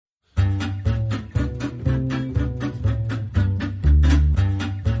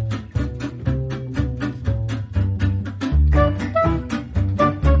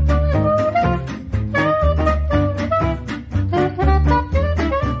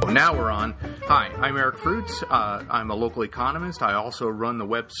Now we're on. Hi, I'm Eric Fruits. I'm a local economist. I also run the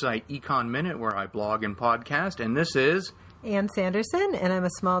website Econ Minute, where I blog and podcast. And this is Ann Sanderson, and I'm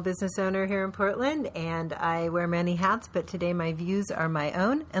a small business owner here in Portland, and I wear many hats, but today my views are my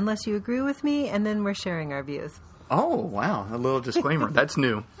own, unless you agree with me, and then we're sharing our views. Oh, wow. A little disclaimer. That's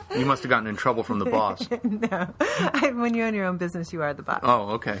new. You must have gotten in trouble from the boss. No. When you own your own business, you are the boss.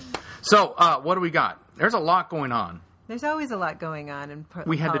 Oh, okay. So, what do we got? There's a lot going on. There's always a lot going on in Portland.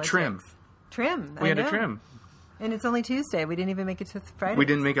 We had politics. to trim. Trim. We had to trim. And it's only Tuesday. We didn't even make it to Friday. We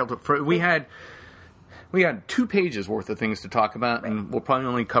didn't make it to We had 2 pages worth of things to talk about, right. And we'll probably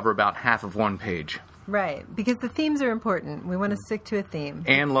only cover about half of 1 page. Right, because the themes are important. We want to stick to a theme.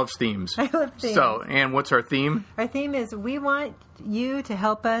 Ann loves themes. I love themes. So, Ann, what's our theme? Our theme is we want you to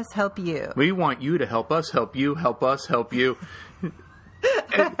help us help you. We want you to help us help you, help us help you.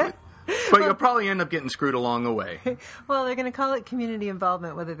 But you'll probably end up getting screwed along the way. Well, they're going to call it community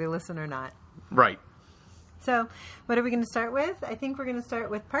involvement, whether they listen or not. Right. So, what are we going to start with? I think we're going to start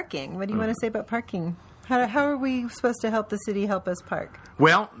with parking. What do you want to say about parking? How are we supposed to help the city help us park?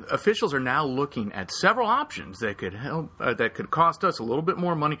 Well, officials are now looking at several options that could help, that could cost us a little bit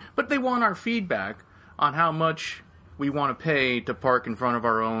more money, but they want our feedback on how much we want to pay to park in front of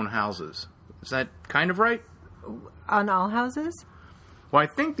our own houses. Is that kind of right? On all houses? Well, I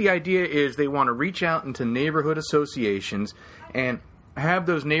think the idea is they want to reach out into neighborhood associations and have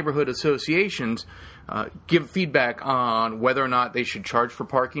those neighborhood associations give feedback on whether or not they should charge for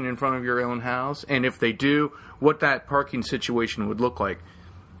parking in front of your own house, and if they do, what that parking situation would look like.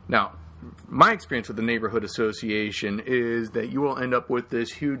 Now, my experience with the neighborhood association is that you will end up with this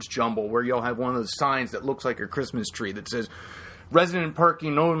huge jumble where you'll have one of those signs that looks like a Christmas tree that says, resident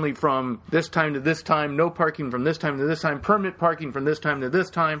parking only from this time to this time, no parking from this time to this time, permit parking from this time to this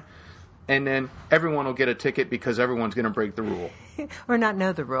time, and then everyone will get a ticket because everyone's going to break the rule. Or not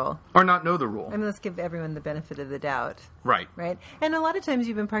know the rule. Or not know the rule. I mean, let's give everyone the benefit of the doubt. Right. Right? And a lot of times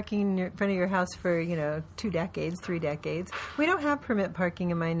you've been parking in front of your house for, 2 decades, 3 decades. We don't have permit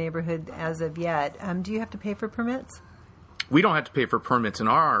parking in my neighborhood as of yet. Do you have to pay for permits? We don't have to pay for permits in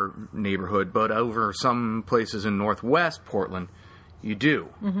our neighborhood, but over some places in northwest Portland, you do.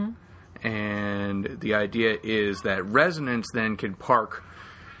 Mm-hmm. And the idea is that residents then can park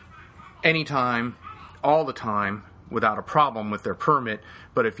anytime, all the time, without a problem with their permit.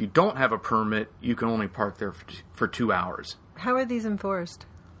 But if you don't have a permit, you can only park there for 2 hours. How are these enforced?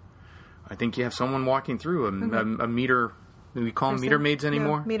 I think you have someone walking through a meter. Do we call them meter maids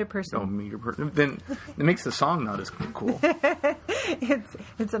anymore? No, meter person. Oh, meter person. Then it makes the song not as cool.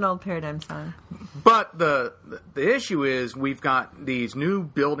 It's an old Paradigm song. But the issue is we've got these new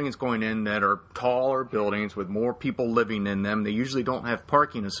buildings going in that are taller buildings with more people living in them. They usually don't have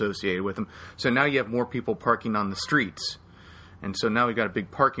parking associated with them. So now you have more people parking on the streets. And so now we've got a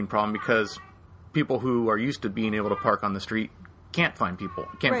big parking problem because people who are used to being able to park on the street can't find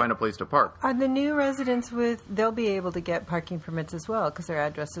a place to park. Are the new residents they'll be able to get parking permits as well because their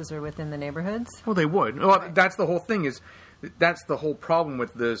addresses are within the neighborhoods? Well, they would. Well, right. That's the whole thing that's the whole problem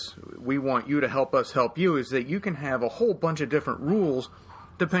with this. We want you to help us help you is that you can have a whole bunch of different rules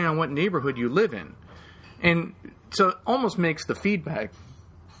depending on what neighborhood you live in. And so it almost makes the feedback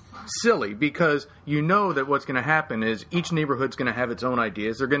silly because you know that what's going to happen is each neighborhood's going to have its own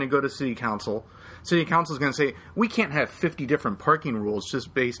ideas. They're going to go to city council. City council is going to say, we can't have 50 different parking rules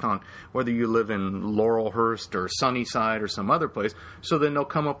just based on whether you live in Laurelhurst or Sunnyside or some other place. So then they'll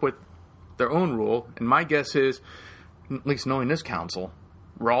come up with their own rule. And my guess is, at least knowing this council,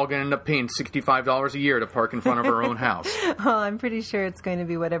 we're all going to end up paying $65 a year to park in front of our own house. Well, I'm pretty sure it's going to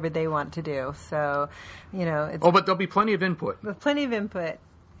be whatever they want to do. So, it's... Oh, but there'll be plenty of input. Plenty of input.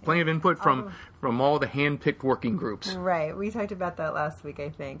 Plenty of input from all the hand-picked working groups. Right. We talked about that last week, I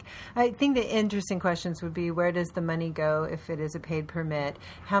think. I think the interesting questions would be, where does the money go if it is a paid permit?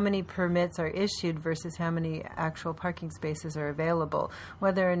 How many permits are issued versus how many actual parking spaces are available?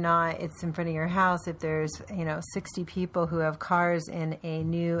 Whether or not it's in front of your house, if there's, 60 people who have cars in a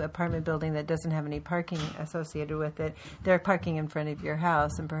new apartment building that doesn't have any parking associated with it, they're parking in front of your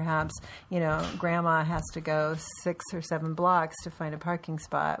house. And perhaps, grandma has to go 6 or 7 blocks to find a parking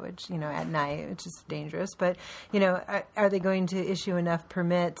spot, which, at night, which is dangerous. But, are they going to issue enough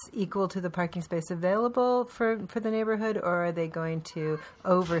permits equal to the parking space available for the neighborhood, or are they going to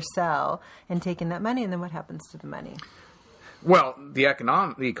oversell and take in that money, and then what happens to the money? Well, the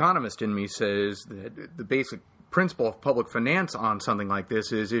economist in me says that the basic principle of public finance on something like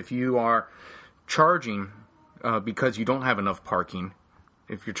this is if you are charging because you don't have enough parking,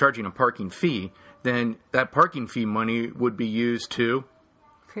 if you're charging a parking fee, then that parking fee money would be used to...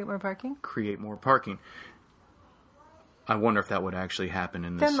 Create more parking? Create more parking. I wonder if that would actually happen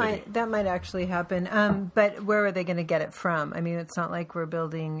in this city. That might actually happen. But where are they going to get it from? I mean, it's not like we're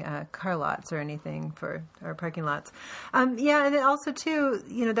building car lots or anything for our parking lots. Yeah, and also, too,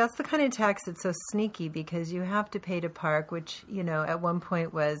 that's the kind of tax that's so sneaky because you have to pay to park, which, at one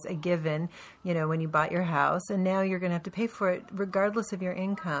point was a given, when you bought your house. And now you're going to have to pay for it regardless of your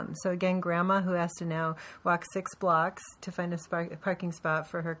income. So, again, Grandma, who has to now walk 6 blocks to find a parking spot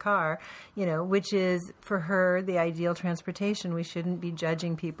for her car, which is, for her, the ideal transportation. We shouldn't be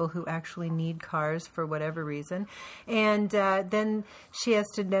judging people who actually need cars for whatever reason. And then she has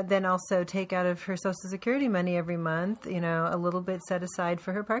to then also take out of her Social Security money every month, a little bit set aside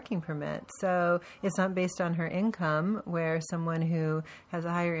for her parking permit. So it's not based on her income, where someone who has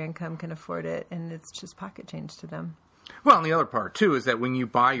a higher income can afford it, and it's just pocket change to them. Well, and the other part, too, is that when you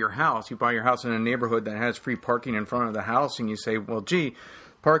buy your house in a neighborhood that has free parking in front of the house, and you say, well, gee,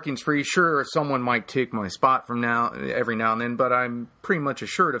 parking's free. Sure, someone might take my spot every now and then, but I'm pretty much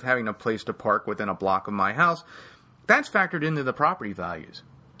assured of having a place to park within a block of my house. That's factored into the property values.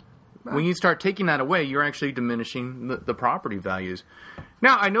 Right. When you start taking that away, you're actually diminishing the property values.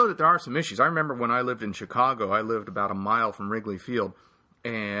 Now, I know that there are some issues. I remember when I lived in Chicago, I lived about a mile from Wrigley Field,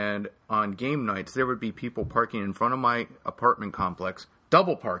 and on game nights, there would be people parking in front of my apartment complex,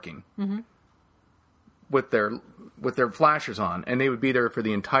 double parking. Mm-hmm. With their flashers on, and they would be there for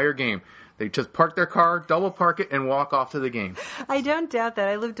the entire game. They just park their car, double park it, and walk off to the game. I don't doubt that.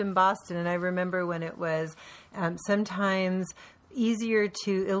 I lived in Boston, and I remember when it was sometimes easier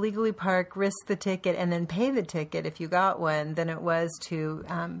to illegally park, risk the ticket, and then pay the ticket if you got one than it was to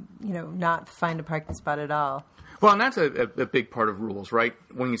not find a parking spot at all. Well, and that's a big part of rules, right?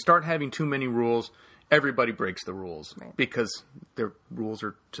 When you start having too many rules, everybody breaks the rules, right, because their rules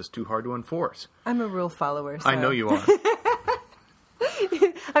are just too hard to enforce. I'm a rule follower. So. I know you are.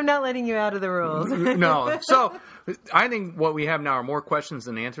 I'm not letting you out of the rules. No. So I think what we have now are more questions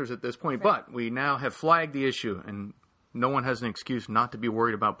than answers at this point, right, but we now have flagged the issue, and no one has an excuse not to be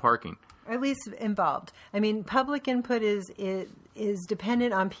worried about parking. Or at least involved. I mean, public input is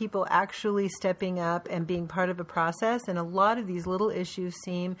dependent on people actually stepping up and being part of a process. And a lot of these little issues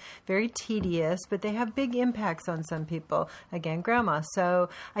seem very tedious, but they have big impacts on some people. Again, Grandma. So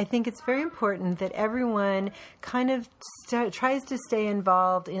I think it's very important that everyone kind of tries to stay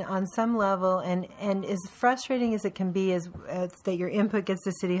involved on some level. And as frustrating as it can be is that your input gets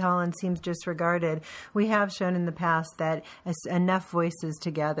to City Hall and seems disregarded, we have shown in the past that enough voices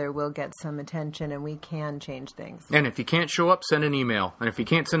together will get some attention, and we can change things. And if you can't show up, send an email. And if you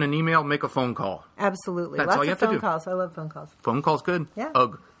can't send an email, make a phone call. Absolutely. That's Lots all you of have phone to do. calls. I love phone calls. Phone calls good? Yeah.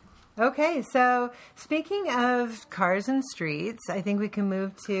 Ugh. Okay, so speaking of cars and streets, I think we can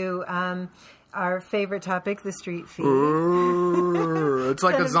move to our favorite topic, the street fee. It's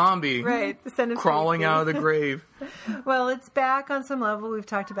like a zombie, right? Crawling out of the grave. Well, it's back on some level. We've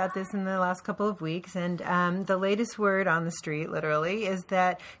talked about this in the last couple of weeks, and the latest word on the street, literally, is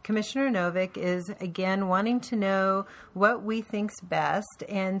that Commissioner Novick is again wanting to know what we think's best,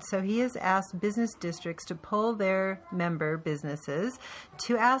 and so he has asked business districts to poll their member businesses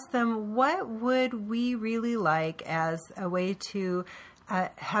to ask them what would we really like as a way to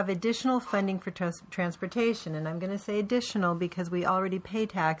have additional funding for transportation. And I'm going to say additional because we already pay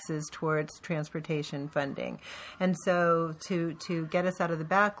taxes towards transportation funding. And so to get us out of the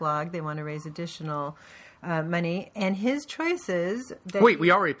backlog, they want to raise additional money. And his choices... Wait,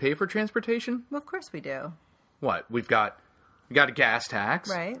 we already pay for transportation? Well, of course we do. What? We got a gas tax.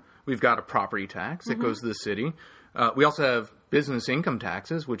 Right. We've got a property tax that goes to the city. We also have business income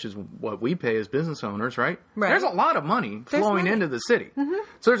taxes, which is what we pay as business owners, right? Right. There's a lot of money flowing into the city. Mm-hmm.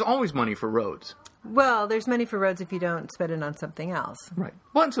 So there's always money for roads. Well, there's money for roads if you don't spend it on something else. Right.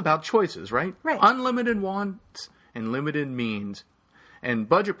 Well, it's about choices, right? Right. Unlimited wants and limited means. And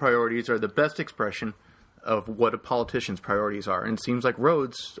budget priorities are the best expression of what a politician's priorities are. And it seems like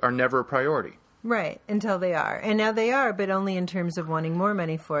roads are never a priority. Right, until they are. And now they are, but only in terms of wanting more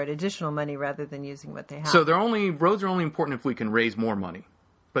money for it, additional money rather than using what they have. So roads are only important if we can raise more money,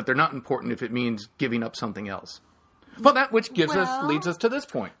 but they're not important if it means giving up something else. Well, that which leads us to this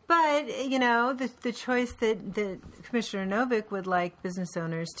point. But, the choice that Commissioner Novick would like business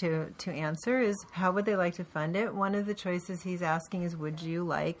owners to answer is how would they like to fund it? One of the choices he's asking is, would you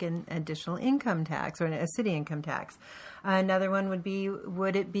like an additional income tax or a city income tax? Another one would be,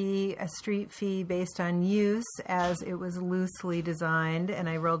 would it be a street fee based on use as it was loosely designed? And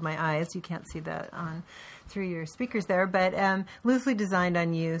I rolled my eyes. You can't see that through your speakers there, but loosely designed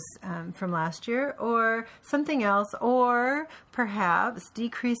on use from last year, or something else, or perhaps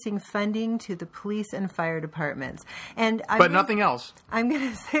decreasing funding to the police and fire departments. But nothing else. I'm going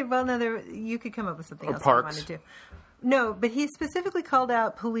to say, well, no, you could come up with something else parks. if you wanted to. No, but he specifically called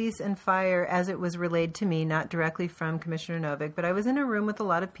out police and fire as it was relayed to me, not directly from Commissioner Novick, but I was in a room with a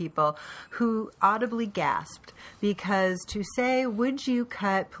lot of people who audibly gasped because to say, would you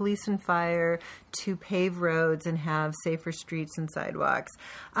cut police and fire to pave roads and have safer streets and sidewalks,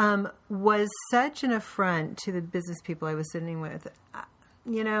 was such an affront to the business people I was sitting with.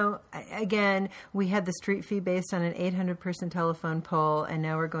 You know, again, we had the street fee based on an 800-person telephone poll, and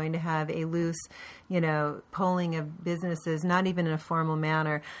now we're going to have a loose, polling of businesses, not even in a formal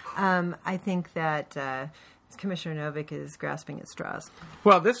manner. I think that Commissioner Novick is grasping at straws.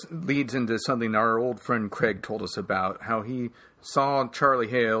 Well, this leads into something our old friend Craig told us about, how he saw Charlie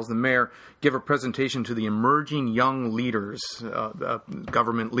Hales, the mayor, give a presentation to the emerging young leaders,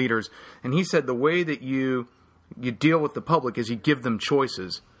 government leaders, and he said the way that you deal with the public is you give them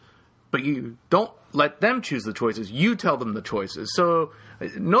choices, but you don't let them choose the choices. You tell them the choices. So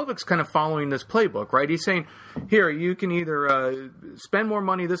Novick's kind of following this playbook, right? He's saying, here, you can either spend more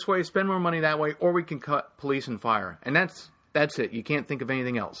money this way, spend more money that way, or we can cut police and fire. And that's it. You can't think of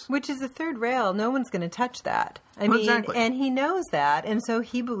anything else. Which is the third rail. No one's going to touch that. I mean, exactly. And he knows that. And so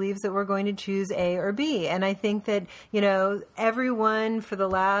he believes that we're going to choose A or B. And I think that, everyone for the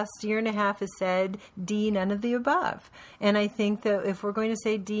last year and a half has said D, none of the above. And I think that if we're going to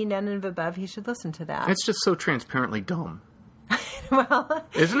say D, none of the above, he should listen to that. It's just so transparently dumb. Well,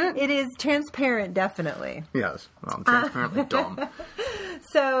 isn't it? It is transparent, definitely. Yes. Well, transparently dumb.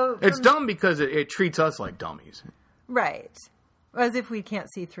 So it's dumb because it treats us like dummies. Right. As if we can't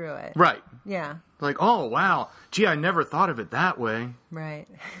see through it. Right. Yeah. Like, oh, wow. Gee, I never thought of it that way. Right.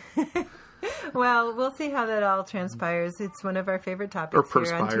 Well, we'll see how that all transpires. It's one of our favorite topics or perspires,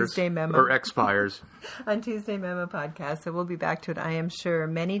 here on Tuesday Memo. Or expires. On Tuesday Memo podcast. So we'll be back to it, I am sure,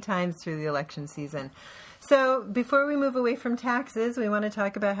 many times through the election season. So before we move away from taxes, we want to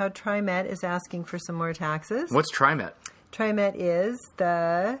talk about how TriMet is asking for some more taxes. What's TriMet? TriMet is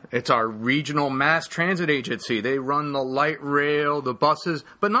It's our regional mass transit agency. They run the light rail, the buses,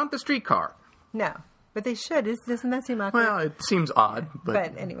 but not the streetcar. No, but they should. Doesn't that seem awkward? Well, it seems odd.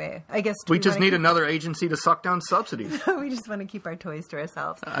 But anyway, I guess we just need another agency to suck down subsidies. We just want to keep our toys to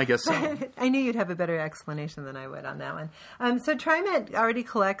ourselves. I guess so. I knew you'd have a better explanation than I would on that one. So TriMet already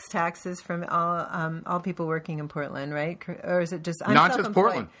collects taxes from all people working in Portland, right? Or is it just... Not just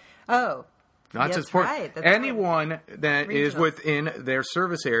Portland. Oh, not just Portland. Right. Anyone that is within their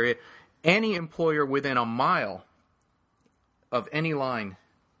service area, any employer within a mile of any line.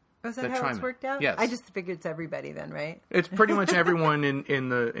 Was that how it's worked out? Yes. I just figured it's everybody then, right? It's pretty much everyone in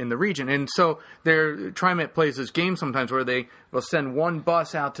the region. And so TriMet plays this game sometimes where they will send one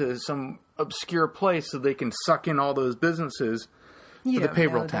bus out to some obscure place so they can suck in all those businesses for the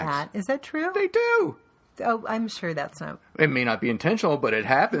payroll tax. Is that true? They do. Oh, I'm sure that's not... It may not be intentional, but it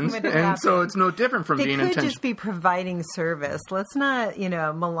happens. So it's no different from being intentional. They could just be providing service. Let's not,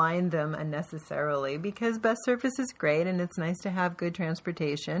 malign them unnecessarily because bus service is great and it's nice to have good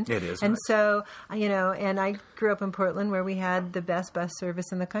transportation. It is. And nice. so, and I grew up in Portland where we had the best bus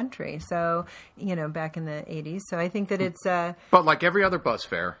service in the country. So, back in the 80s. So I think that it's... But like every other bus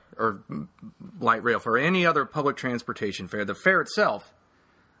fare or light rail fare, any other public transportation fare, the fare itself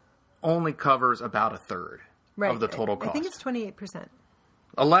only covers about a third of the total cost. I think it's 28%.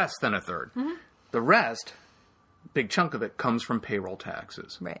 Less than a third. Mm-hmm. The rest, big chunk of it, comes from payroll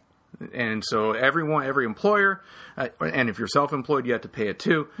taxes. Right. And so every employer, and if you're self-employed, you have to pay it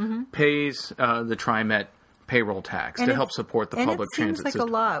too, pays the TriMet payroll tax to help support the public transit system. It seems like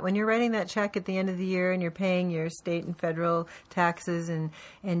a lot. When you're writing that check at the end of the year and you're paying your state and federal taxes and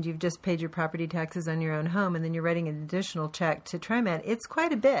you've just paid your property taxes on your own home and then you're writing an additional check to TriMet, it's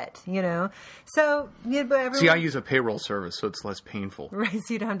quite a bit, So, See, I use a payroll service, so it's less painful. Right,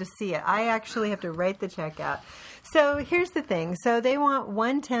 so you don't have to see it. I actually have to write the check out. So here's the thing. So they want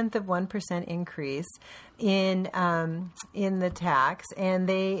 0.1% increase in the tax, and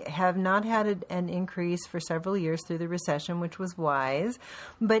they have not had an increase for several years through the recession, which was wise.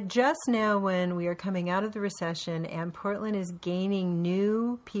 But just now, when we are coming out of the recession and Portland is gaining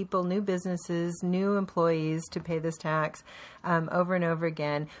new people, new businesses, new employees to pay this tax over and over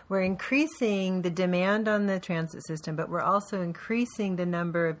again, we're increasing the demand on the transit system, but we're also increasing the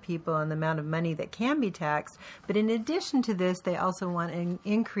number of people and the amount of money that can be taxed. But in addition to this, they also want an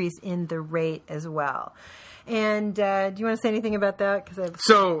increase in the rate as well. And do you want to say anything about that?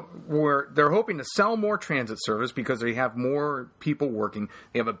 So they're hoping to sell more transit service because they have more people working.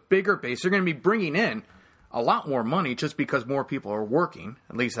 They have a bigger base. They're going to be bringing in a lot more money just because more people are working.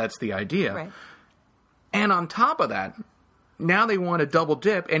 At least that's the idea. Right. And on top of that, now they want to double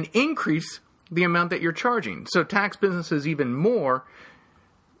dip and increase the amount that you're charging. So tax businesses even more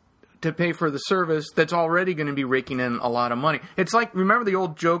to pay for the service that's already going to be raking in a lot of money. It's like, remember the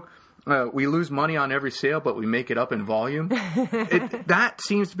old joke, we lose money on every sale, but we make it up in volume? That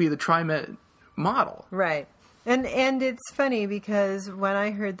seems to be the TriMet model. Right. And it's funny because when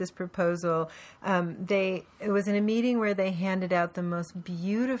I heard this proposal, it was in a meeting where they handed out the most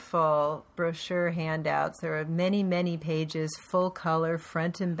beautiful brochure handouts. There were many, many pages, full color,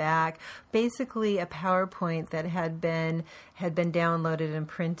 front and back, basically a PowerPoint that had been downloaded and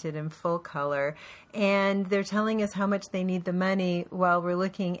printed in full color. And they're telling us how much they need the money while we're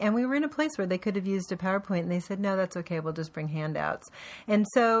looking. And we were in a place where they could have used a PowerPoint, and they said, no, that's okay. We'll just bring handouts. And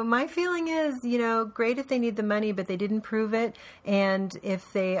so my feeling is, great if they need the money, but they didn't prove it. And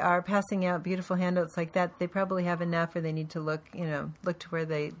if they are passing out beautiful handouts like that, they probably have enough, or they need to look to where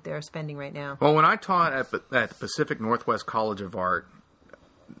they're spending right now. Well, when I taught at the Pacific Northwest College of Art,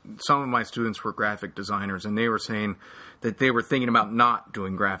 some of my students were graphic designers, and they were saying that they were thinking about not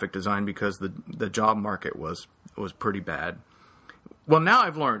doing graphic design because the job market was pretty bad. Well, now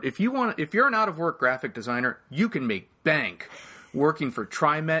I've learned if you're an out-of-work graphic designer, you can make bank working for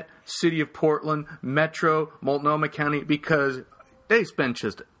TriMet, City of Portland, Metro, Multnomah County, because they spend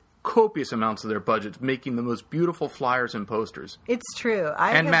just copious amounts of their budgets making the most beautiful flyers and posters. It's true.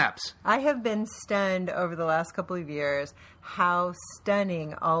 Maps. I have been stunned over the last couple of years how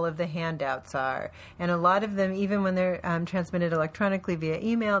stunning all of the handouts are. And a lot of them, even when they're transmitted electronically via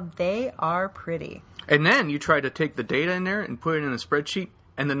email, they are pretty. And then you try to take the data in there and put it in a spreadsheet,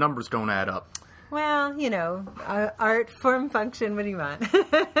 and the numbers don't add up. Well, art, form, function, what do you want?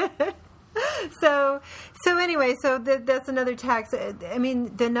 So anyway, that's another tax. I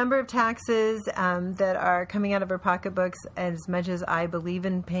mean, the number of taxes that are coming out of our pocketbooks, as much as I believe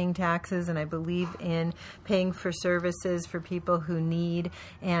in paying taxes and I believe in paying for services for people who need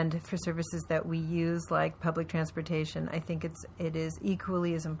and for services that we use like public transportation, I think it is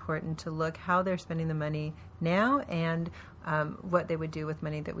equally as important to look how they're spending the money now and what they would do with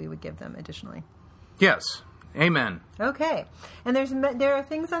money that we would give them additionally. Yes. Amen. Okay. And there are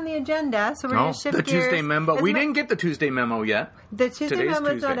things on the agenda, so we're going to shift the gears. Tuesday memo. We didn't get the Tuesday memo yet. The Tuesday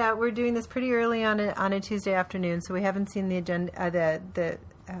memo is not Tuesday. out. We're doing this pretty early on a Tuesday afternoon, so we haven't seen the agenda, the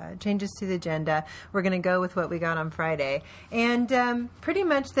changes to the agenda. We're going to go with what we got on Friday. And pretty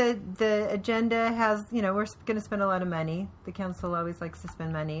much the agenda has, we're going to spend a lot of money. The council always likes to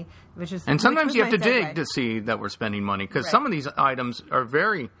spend money, and sometimes you have to dig to see that we're spending money, because some of these items are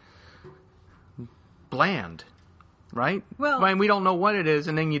very bland, right? Well, we don't know what it is,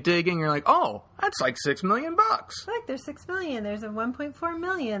 and then you dig in, and you're like, oh, that's like $6 million. Look, there's $6 million. There's a $1.4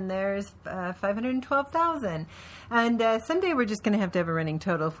 million. There's $512,000. And someday we're just going to have a running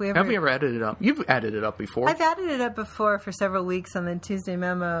total. Have we ever added it up? You've added it up before. I've added it up before for several weeks on the Tuesday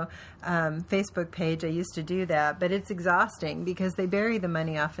Memo Facebook page. I used to do that, but it's exhausting because they bury the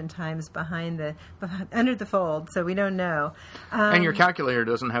money oftentimes under the fold, so we don't know. And your calculator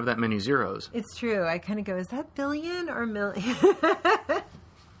doesn't have that many zeros. It's true. I kind of go, is that billion or million?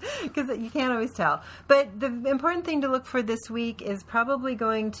 Because you can't always tell. But the important thing to look for this week is probably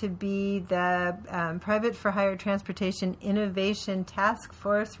going to be the Private for Hire Transportation Innovation Task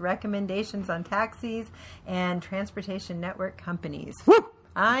Force recommendations on taxis and transportation network companies. Woo!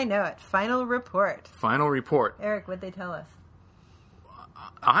 I know it. Final report. Eric, what'd they tell us?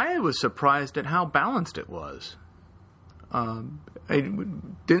 I was surprised at how balanced it was.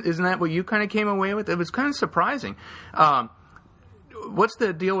 Isn't that what you kind of came away with? It was kind of surprising. What's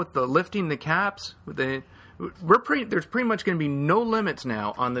the deal with the lifting the caps? There's pretty much going to be no limits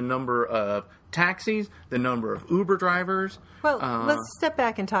now on the number of taxis, the number of Uber drivers. Well, let's step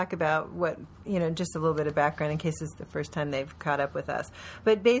back and talk about just a little bit of background in case it's the first time they've caught up with us.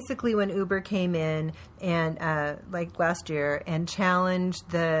 But basically when Uber came in and like last year and challenged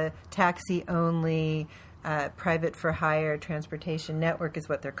the taxi-only private for hire transportation network is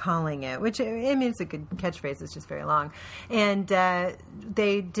what they're calling it, which it's a good catchphrase. It's just very long. And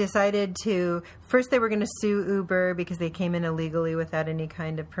they decided first they were going to sue Uber because they came in illegally without any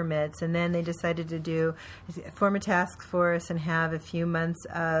kind of permits. And then they decided to form a task force and have a few months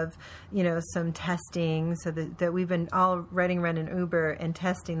of, some testing so that we've been all running around in Uber and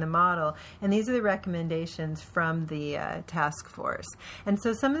testing the model. And these are the recommendations from the task force. And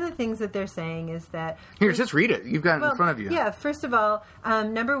so some of the things that they're saying is that... Here, just read it. You've got it in front of you. Yeah, first of all,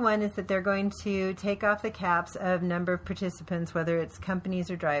 number one is that they're going to take off the caps of number of participants, whether it's companies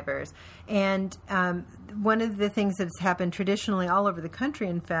or drivers. And one of the things that's happened traditionally all over the country,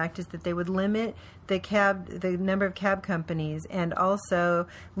 in fact, is that they would limit the number of cab companies and also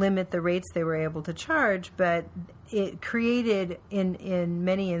limit the rates they were able to charge, but it created, in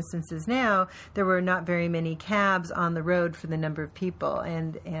many instances now, there were not very many cabs on the road for the number of people.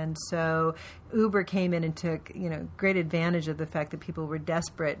 And so Uber came in and took, great advantage of the fact that people were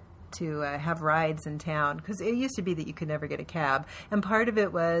desperate to have rides in town, because it used to be that you could never get a cab. And part of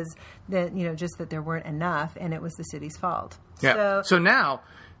it was that, just that there weren't enough, and it was the city's fault. Yeah. So now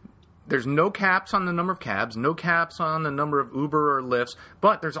there's no caps on the number of cabs, no caps on the number of Uber or Lyfts,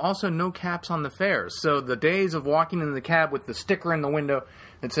 but there's also no caps on the fares. So the days of walking in the cab with the sticker in the window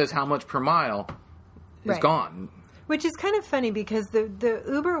that says how much per mile is gone. Which is kind of funny, because the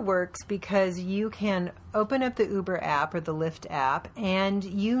Uber works because you can open up the Uber app or the Lyft app, and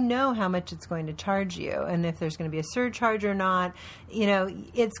you know how much it's going to charge you, and if there's going to be a surcharge or not.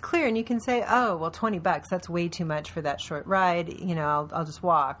 It's clear, and you can say, oh, well, $20, that's way too much for that short ride. I'll just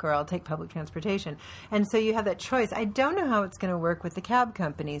walk, or I'll take public transportation. And so you have that choice. I don't know how it's going to work with the cab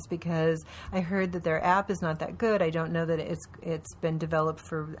companies, because I heard that their app is not that good. I don't know that it's been developed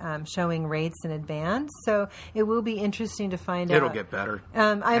for showing rates in advance. So it will be interesting to find out. It'll get better.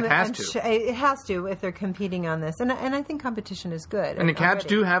 It has to. It has to, if they're competing on this. And I think competition is good. And the cabs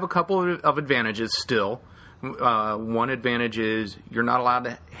do have a couple of advantages still. One advantage is you're not allowed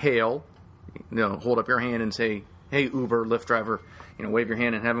to hail, hold up your hand and say, hey, Uber, Lyft driver, wave your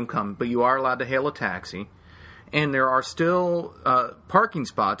hand and have them come. But you are allowed to hail a taxi. And there are still parking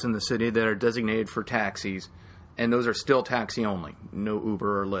spots in the city that are designated for taxis. And those are still taxi only. No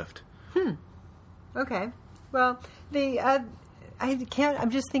Uber or Lyft. Okay. Well, I'm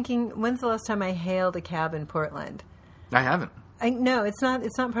just thinking, when's the last time I hailed a cab in Portland? I haven't. No, it's not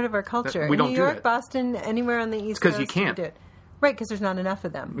part of our culture. We don't in New do York, it. Boston, anywhere on the East Coast. It's because you can't. Do it. Right, because there's not enough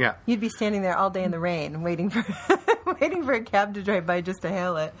of them. Yeah. You'd be standing there all day in the rain waiting for a cab to drive by just to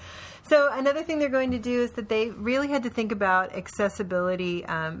hail it. So another thing they're going to do is that they really had to think about accessibility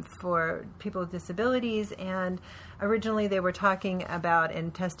for people with disabilities, and originally they were talking about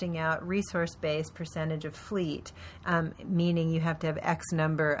and testing out resource-based percentage of fleet, meaning you have to have X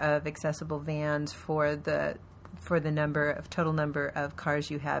number of accessible vans for the total number of cars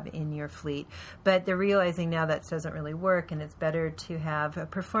you have in your fleet. But they're realizing now that doesn't really work, and it's better to have a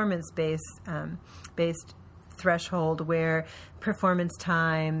performance-based threshold where performance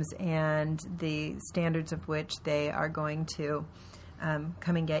times and the standards of which they are going to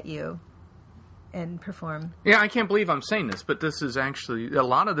come and get you and perform. Yeah, I can't believe I'm saying this, but a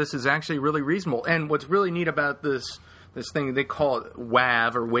lot of this is actually really reasonable. And what's really neat about this thing, they call it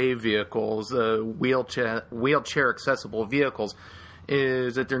WAV or WAVE vehicles, wheelchair accessible vehicles,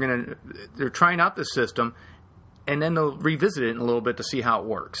 is that they're trying out this system, and then they'll revisit it in a little bit to see how it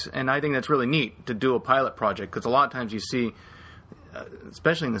works. And I think that's really neat to do a pilot project, because a lot of times you see,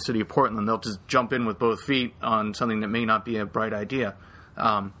 especially in the city of Portland, they'll just jump in with both feet on something that may not be a bright idea.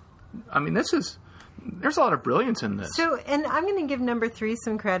 There's a lot of brilliance in this. So, and I'm going to give number 3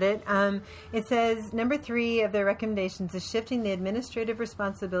 some credit. It says number 3 of their recommendations is shifting the administrative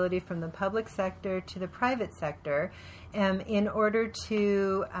responsibility from the public sector to the private sector in order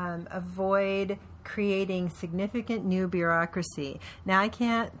to avoid creating significant new bureaucracy. Now, I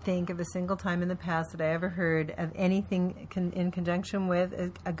can't think of a single time in the past that I ever heard of anything in conjunction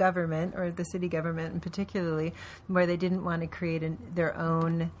with a government, or the city government in particularly, where they didn't want to create their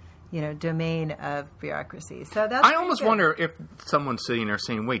own domain of bureaucracy. So that's I almost wonder if someone's sitting there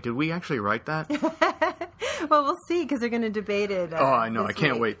saying, wait, did we actually write that? Well, we'll see, because they're going to debate it. I know. I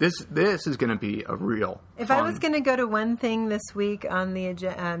can't wait. This is going to be a real If fun. I was going to go to one thing this week on the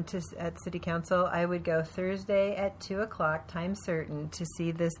at City Council, I would go Thursday at 2:00, time certain, to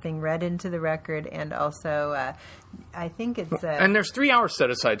see this thing read into the record, and also I think it's... and there's 3 hours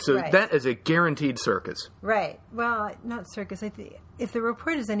set aside, so Right. that is a guaranteed circus. Right. Well, not circus. I think if the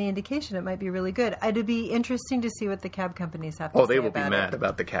report is any indication, it might be really good. It'd be interesting to see what the cab companies have to say about it. Oh, they will be mad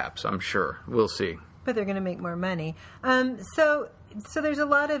about the caps, I'm sure. We'll see. But they're going to make more money. So there's a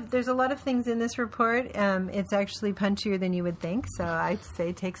lot of things in this report. It's actually punchier than you would think. So I'd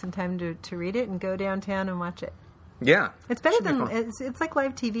say take some time to read it and go downtown and watch it. Yeah. It's better than it's like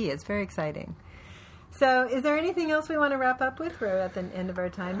live TV. It's very exciting. So is there anything else we want to wrap up with? We're at the end of our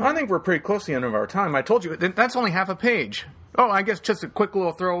time here. I think we're pretty close to the end of our time. I told you, that's only half a page. Oh, I guess just a quick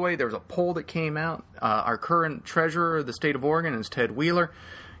little throwaway. There was a poll that came out. Our current treasurer of the state of Oregon is Ted Wheeler.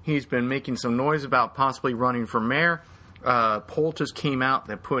 He's been making some noise about possibly running for mayor. Poll just came out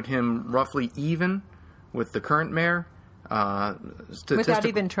that put him roughly even with the current mayor. Without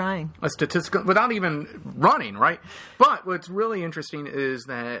even trying. Without even running, right? But what's really interesting is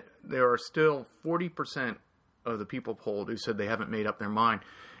that there are still 40% of the people polled who said they haven't made up their mind.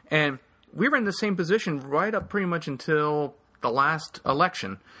 And we were in the same position right up pretty much until the last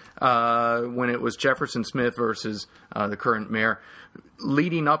election, when it was Jefferson Smith versus the current mayor.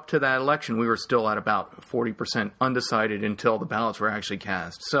 Leading up to that election, we were still at about 40% undecided until the ballots were actually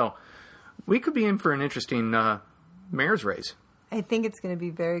cast. So we could be in for an interesting mayor's race. I think it's going to be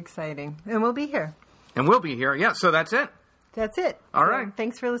very exciting. And we'll be here. And we'll be here. Yeah, so that's it. That's it. All right.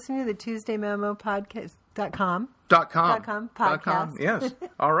 Thanks for listening to the Tuesday Memo podcast.com. .com. Yes.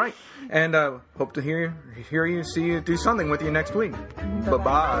 All right. And hope to hear you, see you, do something with you next week.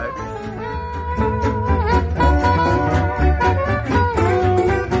 Bye-bye.